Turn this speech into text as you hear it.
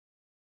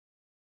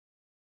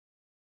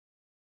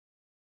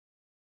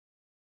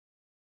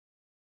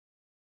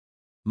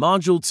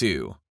Module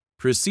 2.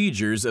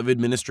 Procedures of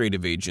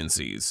Administrative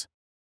Agencies.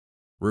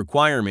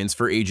 Requirements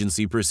for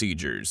Agency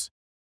Procedures.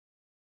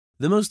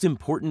 The most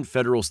important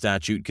federal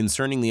statute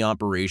concerning the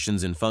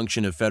operations and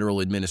function of federal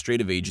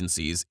administrative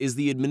agencies is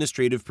the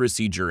Administrative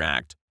Procedure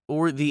Act,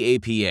 or the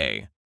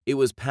APA. It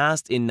was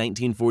passed in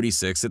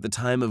 1946 at the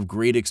time of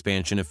great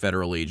expansion of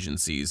federal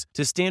agencies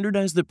to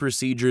standardize the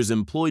procedures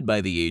employed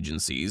by the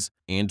agencies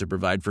and to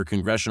provide for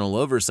congressional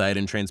oversight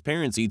and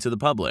transparency to the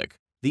public.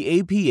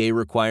 The APA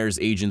requires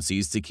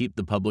agencies to keep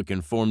the public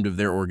informed of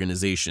their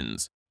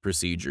organizations,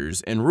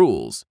 procedures, and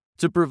rules,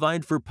 to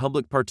provide for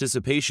public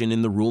participation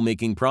in the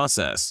rulemaking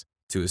process,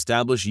 to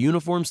establish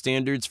uniform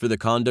standards for the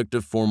conduct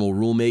of formal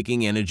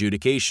rulemaking and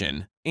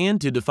adjudication,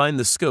 and to define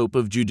the scope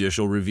of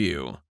judicial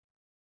review.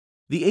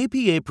 The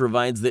APA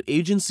provides that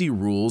agency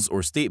rules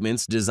or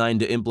statements designed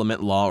to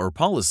implement law or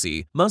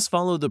policy must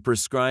follow the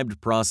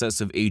prescribed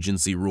process of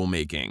agency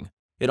rulemaking.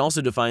 It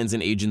also defines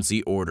an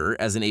agency order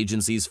as an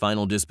agency's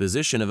final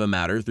disposition of a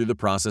matter through the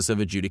process of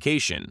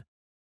adjudication.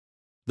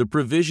 The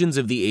provisions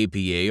of the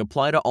APA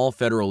apply to all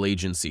federal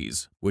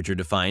agencies, which are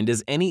defined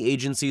as any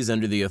agencies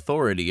under the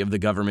authority of the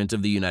government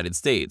of the United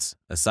States,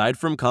 aside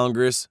from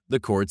Congress, the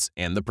courts,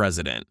 and the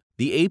President.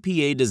 The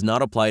APA does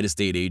not apply to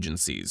state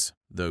agencies,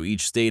 though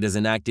each state has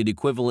enacted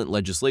equivalent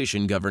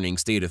legislation governing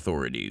state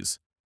authorities.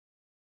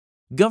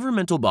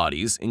 Governmental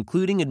bodies,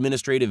 including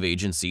administrative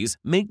agencies,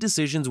 make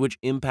decisions which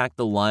impact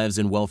the lives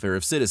and welfare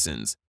of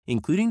citizens,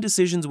 including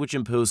decisions which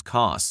impose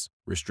costs,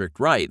 restrict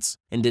rights,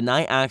 and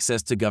deny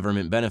access to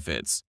government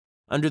benefits.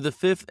 Under the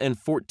 5th and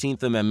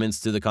 14th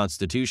Amendments to the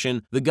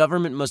Constitution, the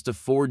government must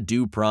afford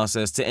due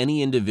process to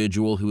any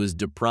individual who is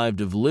deprived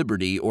of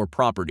liberty or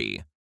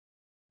property.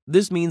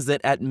 This means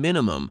that at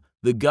minimum,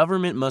 the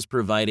government must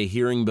provide a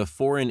hearing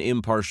before an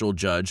impartial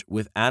judge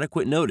with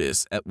adequate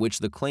notice at which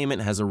the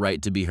claimant has a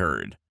right to be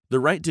heard. The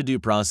right to due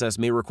process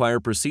may require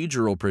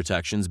procedural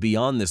protections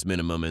beyond this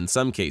minimum in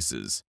some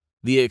cases.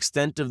 The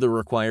extent of the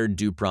required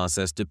due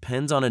process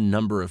depends on a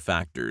number of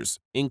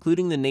factors,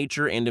 including the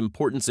nature and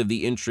importance of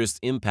the interests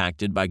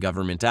impacted by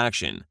government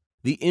action,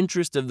 the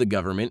interest of the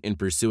government in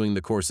pursuing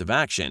the course of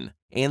action,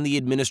 and the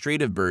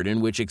administrative burden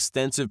which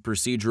extensive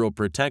procedural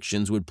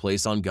protections would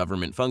place on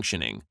government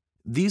functioning.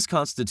 These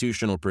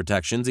constitutional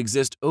protections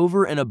exist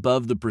over and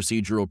above the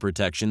procedural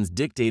protections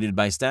dictated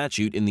by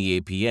statute in the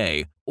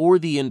APA or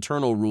the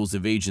internal rules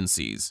of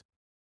agencies.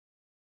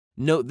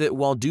 Note that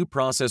while due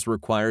process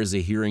requires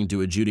a hearing to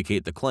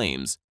adjudicate the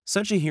claims,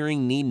 such a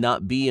hearing need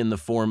not be in the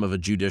form of a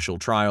judicial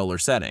trial or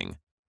setting.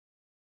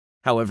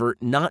 However,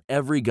 not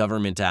every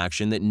government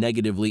action that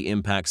negatively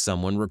impacts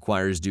someone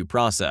requires due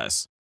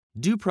process.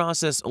 Due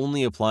process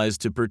only applies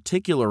to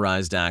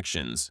particularized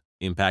actions,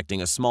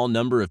 impacting a small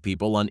number of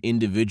people on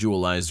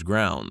individualized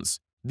grounds.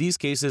 These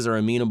cases are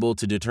amenable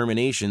to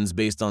determinations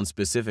based on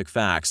specific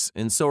facts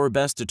and so are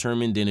best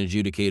determined in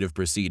adjudicative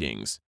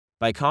proceedings.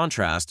 By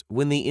contrast,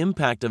 when the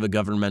impact of a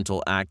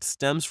governmental act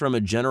stems from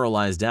a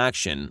generalized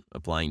action,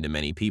 applying to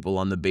many people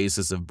on the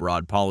basis of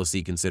broad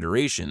policy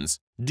considerations,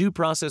 due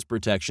process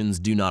protections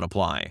do not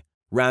apply.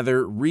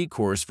 Rather,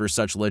 recourse for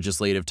such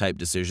legislative-type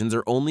decisions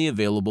are only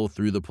available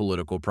through the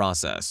political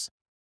process.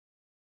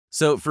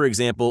 So, for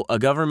example, a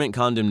government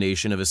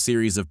condemnation of a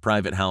series of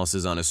private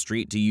houses on a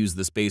street to use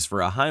the space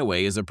for a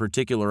highway is a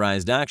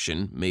particularized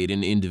action made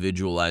in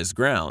individualized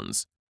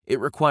grounds. It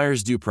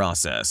requires due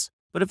process.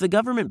 But if the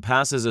government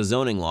passes a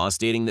zoning law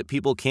stating that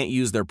people can't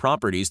use their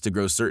properties to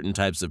grow certain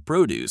types of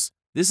produce,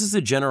 this is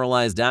a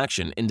generalized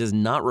action and does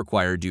not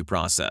require due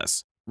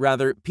process.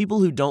 Rather,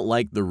 people who don't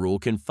like the rule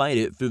can fight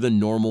it through the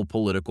normal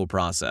political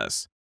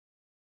process.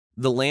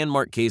 The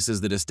landmark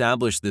cases that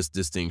established this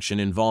distinction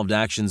involved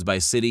actions by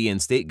city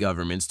and state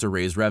governments to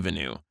raise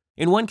revenue.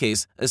 In one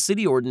case, a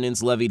city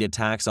ordinance levied a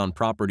tax on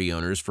property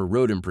owners for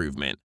road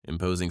improvement,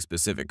 imposing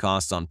specific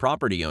costs on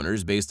property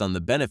owners based on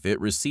the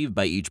benefit received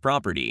by each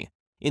property.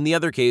 In the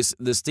other case,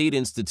 the state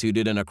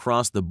instituted an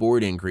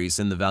across-the-board increase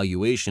in the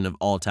valuation of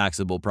all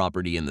taxable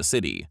property in the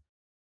city.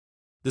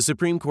 The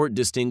Supreme Court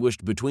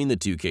distinguished between the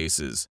two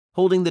cases,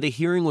 holding that a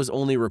hearing was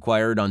only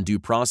required on due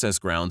process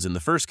grounds in the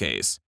first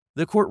case.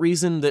 The court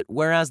reasoned that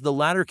whereas the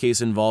latter case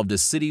involved a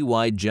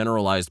citywide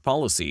generalized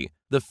policy,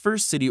 the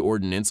first city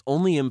ordinance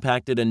only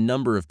impacted a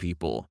number of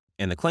people,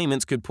 and the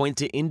claimants could point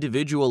to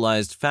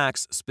individualized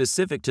facts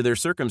specific to their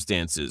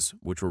circumstances,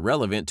 which were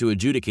relevant to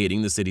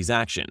adjudicating the city's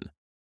action.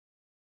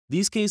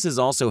 These cases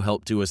also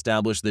helped to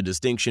establish the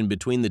distinction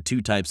between the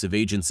two types of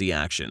agency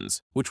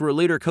actions, which were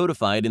later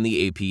codified in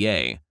the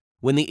APA.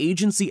 When the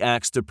agency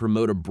acts to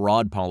promote a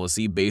broad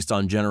policy based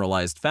on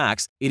generalized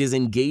facts, it is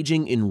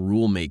engaging in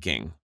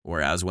rulemaking,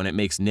 whereas when it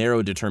makes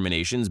narrow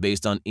determinations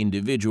based on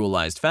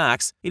individualized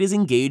facts, it is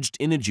engaged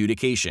in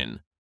adjudication.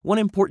 One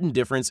important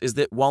difference is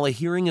that while a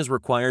hearing is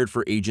required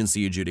for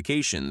agency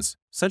adjudications,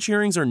 such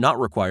hearings are not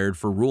required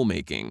for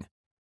rulemaking.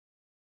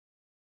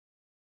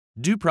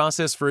 Due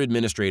process for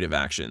administrative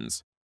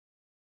actions.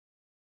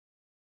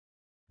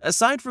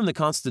 Aside from the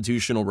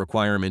constitutional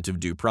requirement of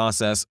due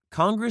process,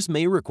 Congress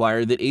may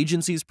require that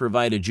agencies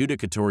provide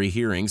adjudicatory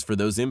hearings for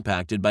those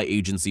impacted by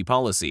agency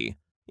policy.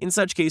 In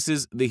such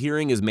cases, the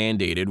hearing is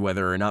mandated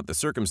whether or not the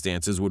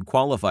circumstances would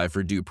qualify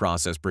for due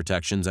process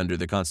protections under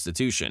the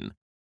Constitution.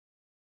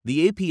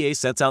 The APA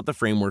sets out the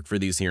framework for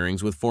these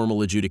hearings with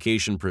formal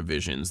adjudication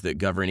provisions that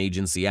govern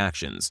agency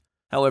actions.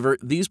 However,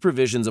 these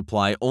provisions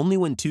apply only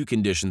when two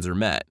conditions are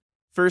met.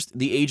 First,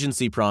 the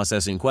agency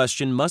process in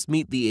question must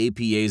meet the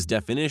APA's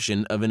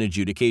definition of an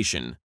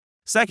adjudication.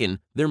 Second,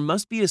 there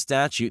must be a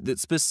statute that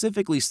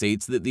specifically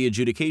states that the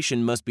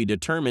adjudication must be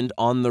determined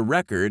on the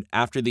record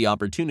after the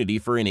opportunity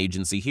for an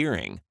agency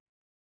hearing.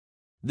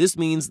 This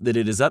means that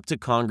it is up to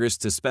Congress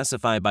to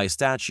specify by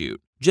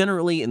statute,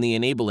 generally in the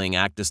Enabling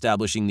Act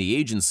establishing the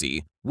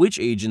agency, which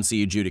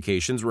agency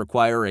adjudications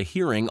require a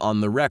hearing on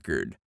the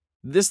record.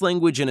 This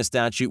language in a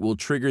statute will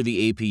trigger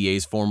the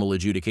APA's formal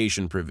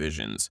adjudication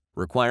provisions,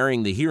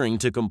 requiring the hearing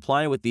to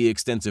comply with the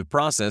extensive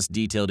process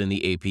detailed in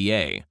the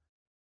APA.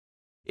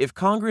 If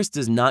Congress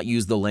does not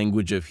use the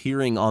language of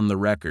hearing on the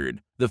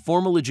record, the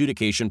formal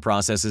adjudication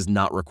process is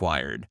not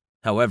required.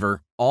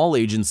 However, all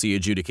agency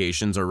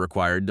adjudications are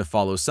required to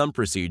follow some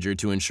procedure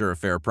to ensure a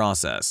fair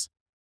process.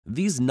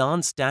 These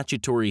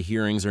non-statutory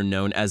hearings are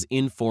known as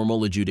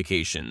informal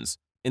adjudications,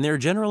 and they're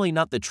generally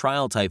not the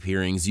trial-type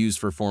hearings used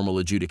for formal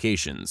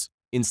adjudications.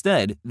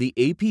 Instead, the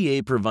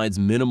APA provides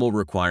minimal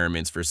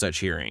requirements for such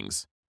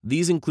hearings.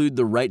 These include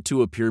the right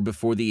to appear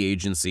before the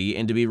agency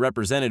and to be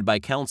represented by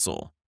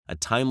counsel, a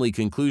timely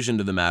conclusion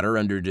to the matter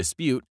under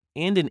dispute,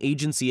 and an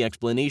agency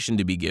explanation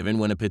to be given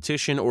when a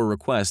petition or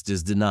request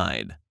is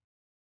denied.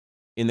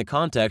 In the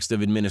context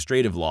of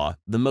administrative law,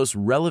 the most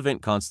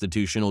relevant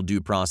constitutional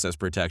due process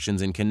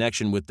protections in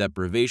connection with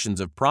deprivations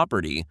of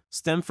property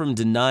stem from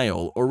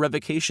denial or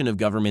revocation of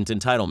government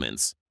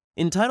entitlements.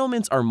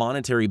 Entitlements are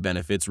monetary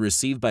benefits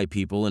received by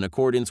people in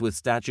accordance with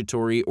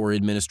statutory or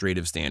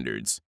administrative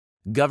standards.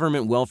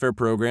 Government welfare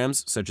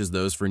programs, such as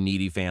those for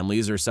needy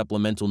families or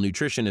supplemental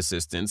nutrition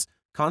assistance,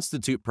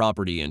 constitute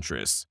property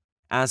interests.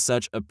 As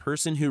such, a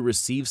person who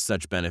receives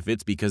such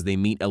benefits because they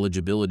meet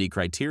eligibility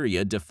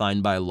criteria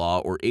defined by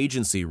law or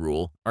agency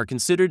rule are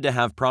considered to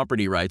have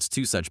property rights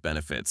to such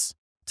benefits.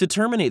 To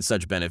terminate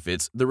such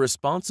benefits, the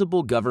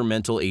responsible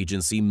governmental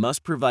agency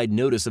must provide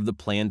notice of the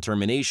planned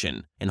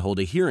termination and hold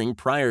a hearing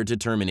prior to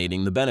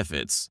terminating the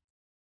benefits.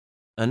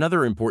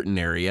 Another important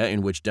area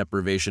in which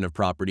deprivation of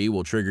property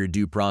will trigger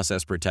due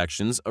process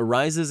protections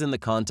arises in the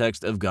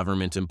context of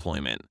government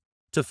employment.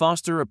 To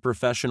foster a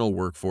professional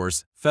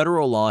workforce,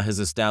 federal law has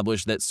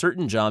established that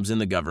certain jobs in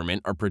the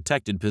government are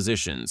protected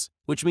positions,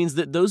 which means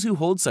that those who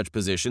hold such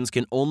positions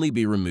can only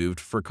be removed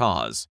for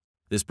cause.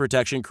 This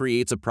protection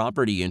creates a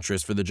property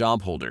interest for the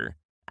job holder.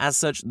 As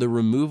such, the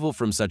removal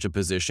from such a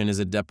position is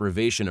a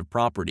deprivation of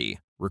property,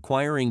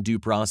 requiring due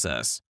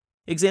process.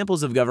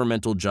 Examples of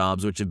governmental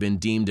jobs which have been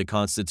deemed to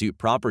constitute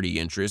property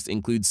interest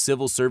include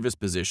civil service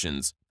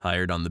positions,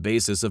 hired on the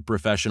basis of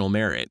professional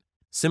merit.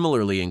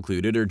 Similarly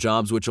included are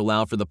jobs which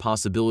allow for the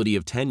possibility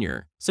of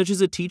tenure, such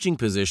as a teaching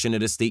position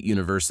at a state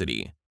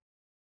university.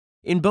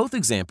 In both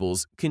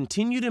examples,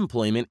 continued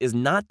employment is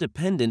not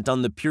dependent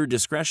on the pure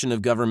discretion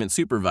of government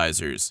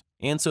supervisors,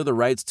 and so the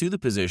rights to the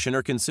position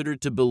are considered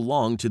to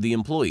belong to the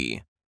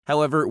employee.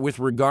 However, with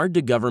regard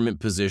to government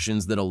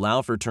positions that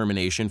allow for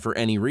termination for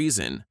any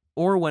reason,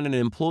 or when an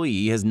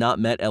employee has not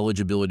met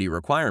eligibility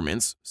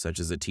requirements, such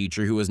as a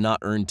teacher who has not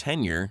earned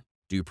tenure,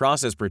 due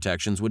process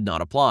protections would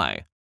not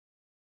apply.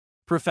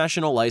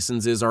 Professional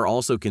licenses are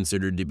also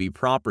considered to be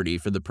property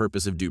for the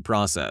purpose of due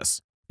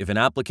process. If an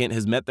applicant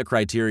has met the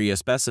criteria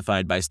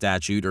specified by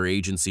statute or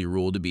agency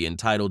rule to be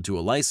entitled to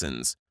a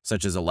license,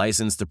 such as a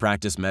license to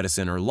practice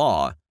medicine or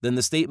law, then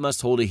the state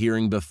must hold a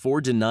hearing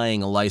before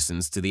denying a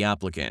license to the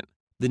applicant.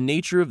 The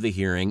nature of the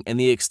hearing and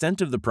the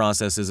extent of the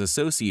processes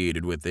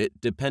associated with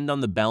it depend on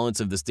the balance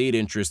of the state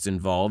interests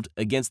involved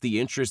against the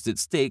interest at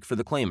stake for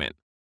the claimant.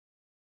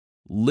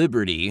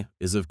 Liberty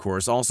is, of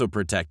course, also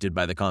protected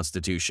by the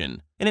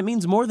Constitution, and it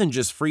means more than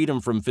just freedom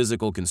from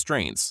physical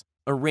constraints.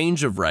 A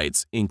range of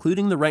rights,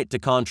 including the right to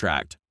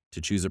contract,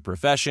 to choose a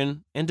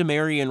profession, and to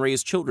marry and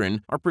raise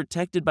children, are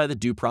protected by the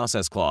Due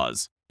Process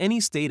Clause. Any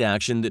state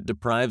action that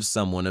deprives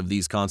someone of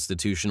these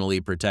constitutionally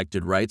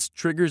protected rights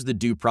triggers the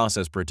due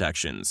process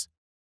protections.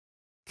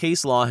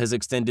 Case law has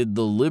extended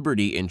the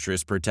liberty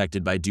interest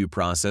protected by due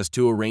process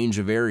to a range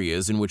of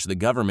areas in which the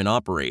government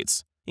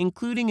operates,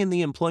 including in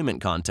the employment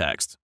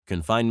context,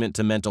 confinement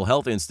to mental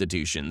health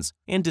institutions,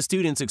 and to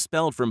students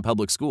expelled from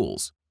public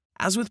schools.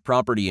 As with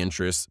property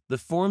interests, the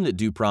form that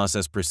due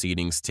process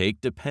proceedings take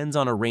depends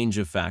on a range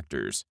of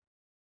factors.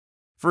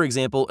 For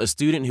example, a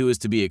student who is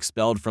to be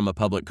expelled from a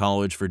public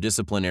college for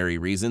disciplinary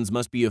reasons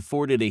must be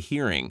afforded a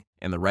hearing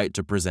and the right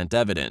to present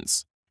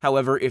evidence.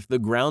 However, if the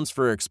grounds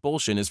for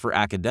expulsion is for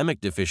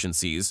academic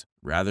deficiencies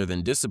rather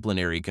than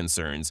disciplinary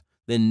concerns,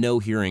 then no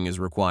hearing is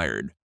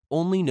required.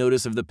 Only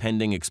notice of the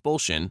pending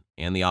expulsion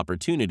and the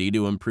opportunity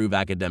to improve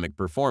academic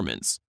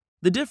performance.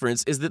 The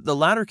difference is that the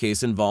latter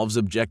case involves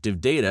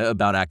objective data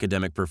about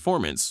academic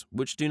performance,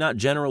 which do not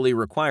generally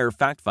require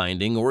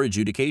fact-finding or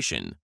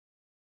adjudication.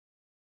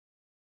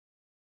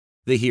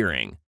 The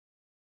hearing.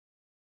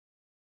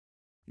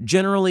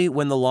 Generally,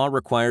 when the law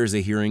requires a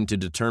hearing to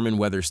determine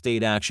whether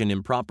state action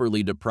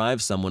improperly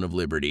deprives someone of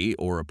liberty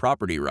or a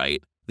property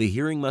right, the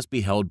hearing must be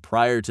held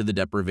prior to the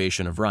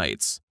deprivation of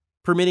rights.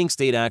 Permitting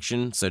state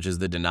action, such as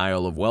the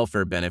denial of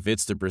welfare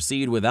benefits, to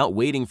proceed without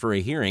waiting for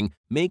a hearing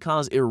may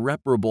cause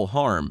irreparable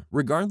harm,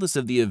 regardless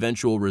of the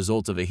eventual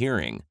result of a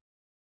hearing.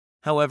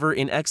 However,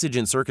 in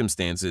exigent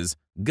circumstances,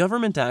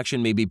 government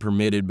action may be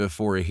permitted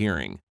before a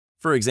hearing.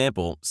 For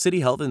example,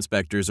 city health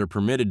inspectors are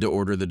permitted to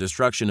order the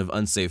destruction of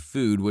unsafe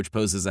food which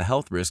poses a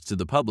health risk to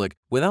the public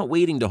without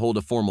waiting to hold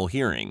a formal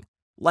hearing.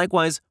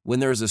 Likewise, when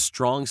there is a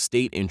strong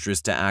state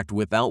interest to act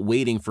without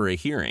waiting for a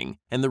hearing,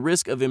 and the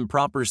risk of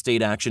improper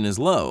state action is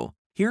low,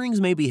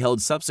 hearings may be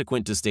held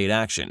subsequent to state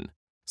action.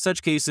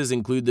 Such cases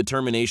include the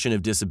termination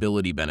of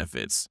disability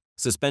benefits,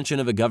 suspension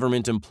of a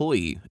government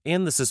employee,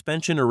 and the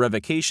suspension or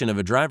revocation of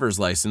a driver's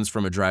license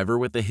from a driver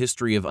with a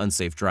history of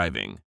unsafe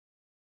driving.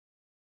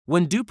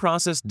 When due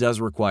process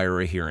does require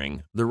a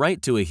hearing, the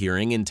right to a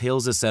hearing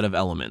entails a set of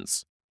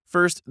elements.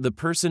 First, the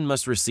person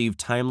must receive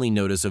timely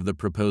notice of the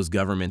proposed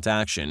government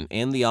action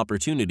and the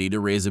opportunity to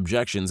raise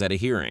objections at a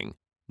hearing.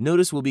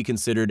 Notice will be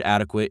considered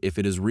adequate if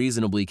it is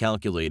reasonably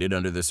calculated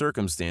under the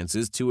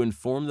circumstances to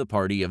inform the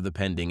party of the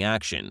pending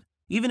action,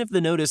 even if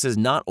the notice is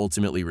not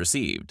ultimately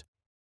received.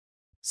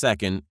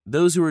 Second,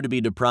 those who are to be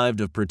deprived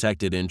of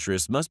protected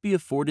interests must be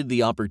afforded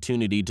the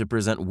opportunity to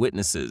present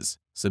witnesses,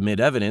 submit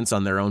evidence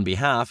on their own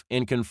behalf,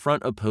 and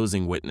confront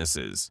opposing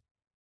witnesses.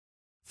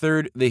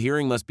 Third, the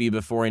hearing must be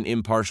before an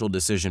impartial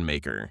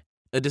decision-maker.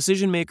 A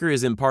decision-maker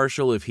is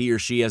impartial if he or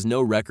she has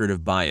no record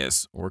of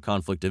bias or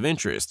conflict of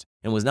interest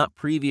and was not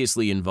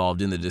previously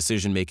involved in the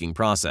decision-making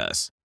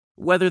process.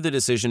 Whether the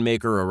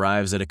decision-maker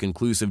arrives at a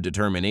conclusive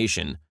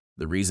determination,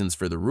 the reasons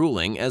for the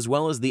ruling, as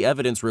well as the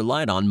evidence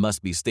relied on,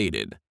 must be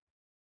stated.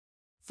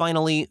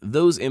 Finally,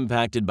 those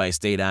impacted by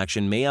state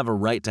action may have a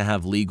right to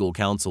have legal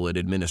counsel at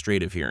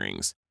administrative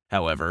hearings.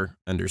 However,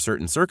 under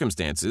certain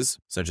circumstances,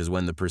 such as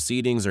when the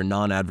proceedings are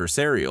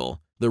non-adversarial,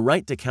 the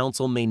right to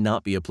counsel may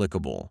not be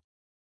applicable.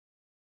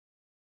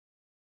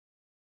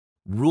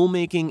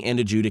 Rulemaking and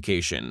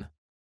adjudication.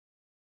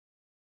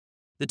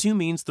 The two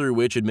means through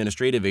which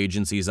administrative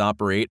agencies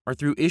operate are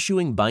through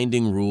issuing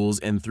binding rules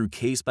and through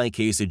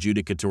case-by-case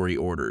adjudicatory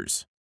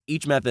orders.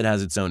 Each method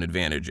has its own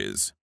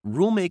advantages.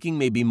 Rulemaking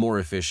may be more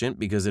efficient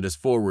because it is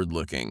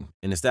forward-looking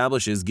and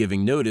establishes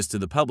giving notice to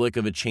the public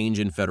of a change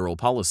in federal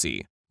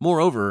policy.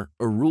 Moreover,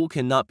 a rule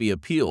cannot be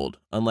appealed,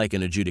 unlike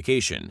an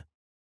adjudication.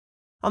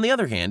 On the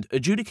other hand,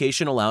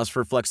 adjudication allows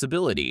for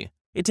flexibility.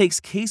 It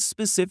takes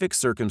case-specific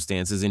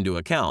circumstances into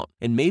account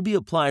and may be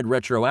applied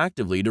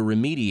retroactively to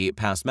remediate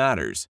past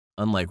matters,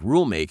 unlike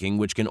rulemaking,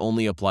 which can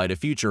only apply to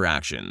future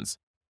actions.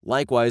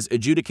 Likewise,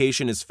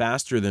 adjudication is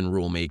faster than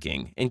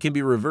rulemaking and can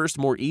be reversed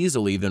more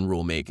easily than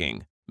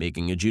rulemaking,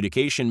 making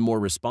adjudication more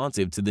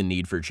responsive to the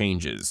need for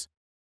changes.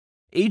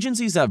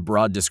 Agencies have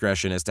broad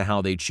discretion as to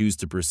how they choose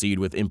to proceed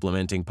with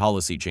implementing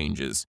policy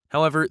changes.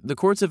 However, the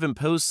courts have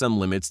imposed some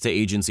limits to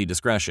agency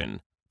discretion.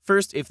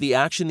 First, if the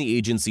action the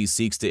agency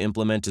seeks to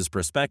implement is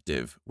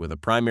prospective, with a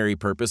primary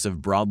purpose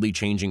of broadly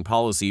changing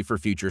policy for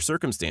future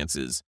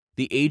circumstances,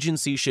 the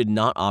agency should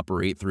not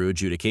operate through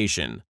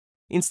adjudication.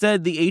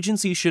 Instead, the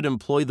agency should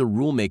employ the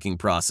rulemaking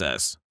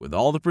process, with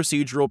all the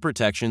procedural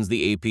protections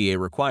the APA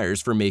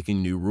requires for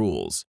making new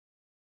rules.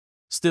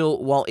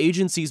 Still, while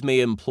agencies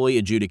may employ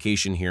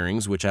adjudication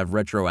hearings which have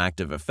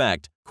retroactive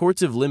effect, courts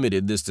have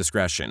limited this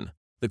discretion.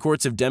 The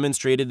courts have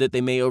demonstrated that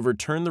they may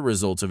overturn the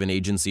results of an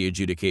agency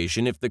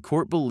adjudication if the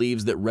court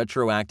believes that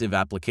retroactive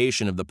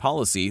application of the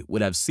policy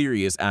would have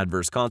serious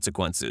adverse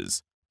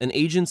consequences. An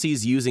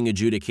agency's using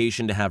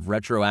adjudication to have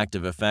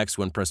retroactive effects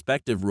when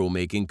prospective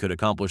rulemaking could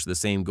accomplish the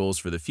same goals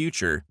for the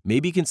future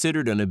may be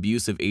considered an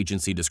abuse of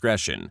agency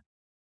discretion.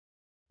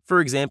 For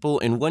example,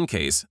 in one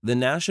case, the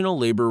National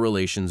Labor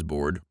Relations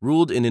Board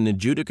ruled in an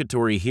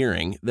adjudicatory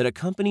hearing that a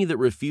company that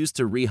refused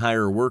to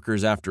rehire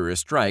workers after a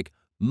strike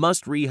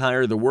must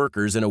rehire the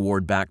workers and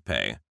award back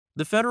pay.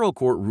 The federal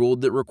court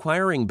ruled that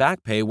requiring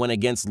back pay went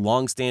against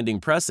long-standing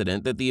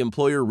precedent that the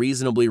employer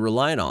reasonably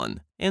relied on,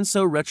 and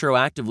so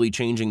retroactively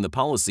changing the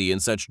policy in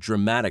such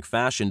dramatic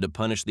fashion to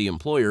punish the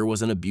employer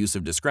was an abuse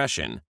of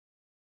discretion.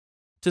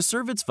 To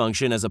serve its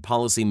function as a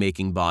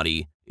policy-making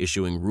body,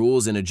 issuing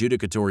rules and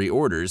adjudicatory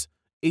orders,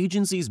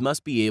 agencies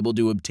must be able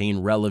to obtain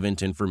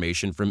relevant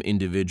information from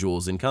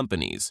individuals and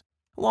companies.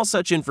 While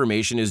such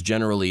information is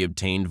generally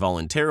obtained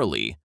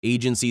voluntarily,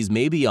 agencies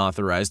may be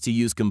authorized to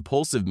use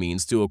compulsive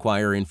means to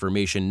acquire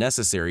information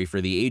necessary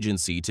for the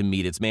agency to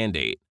meet its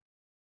mandate.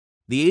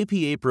 The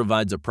APA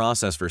provides a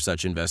process for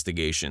such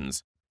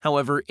investigations.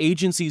 However,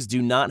 agencies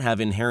do not have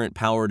inherent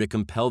power to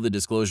compel the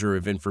disclosure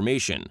of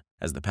information,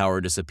 as the power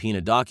to subpoena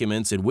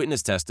documents and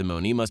witness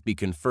testimony must be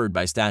conferred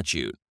by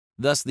statute.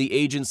 Thus, the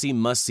agency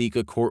must seek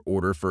a court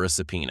order for a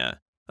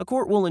subpoena. A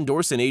court will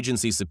endorse an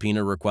agency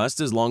subpoena request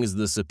as long as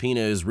the subpoena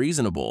is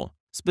reasonable,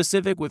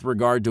 specific with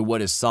regard to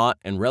what is sought,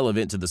 and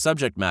relevant to the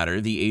subject matter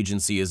the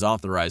agency is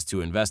authorized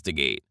to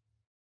investigate.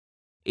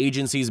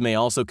 Agencies may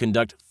also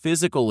conduct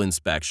physical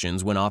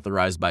inspections when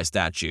authorized by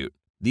statute.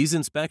 These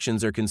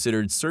inspections are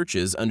considered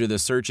searches under the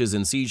Searches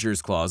and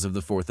Seizures Clause of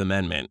the Fourth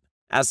Amendment.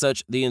 As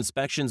such, the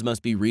inspections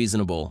must be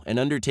reasonable and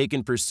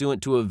undertaken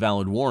pursuant to a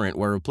valid warrant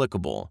where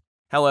applicable.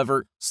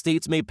 However,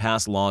 states may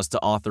pass laws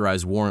to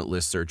authorize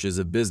warrantless searches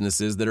of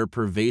businesses that are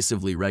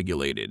pervasively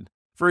regulated.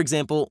 For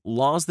example,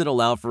 laws that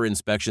allow for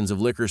inspections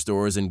of liquor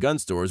stores and gun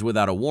stores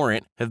without a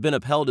warrant have been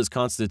upheld as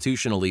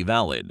constitutionally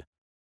valid.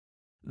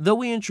 Though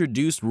we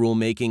introduced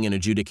rulemaking and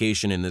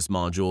adjudication in this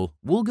module,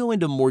 we'll go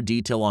into more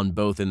detail on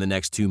both in the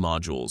next two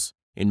modules.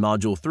 In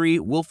Module 3,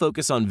 we'll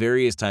focus on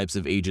various types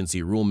of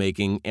agency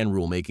rulemaking and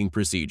rulemaking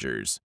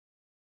procedures.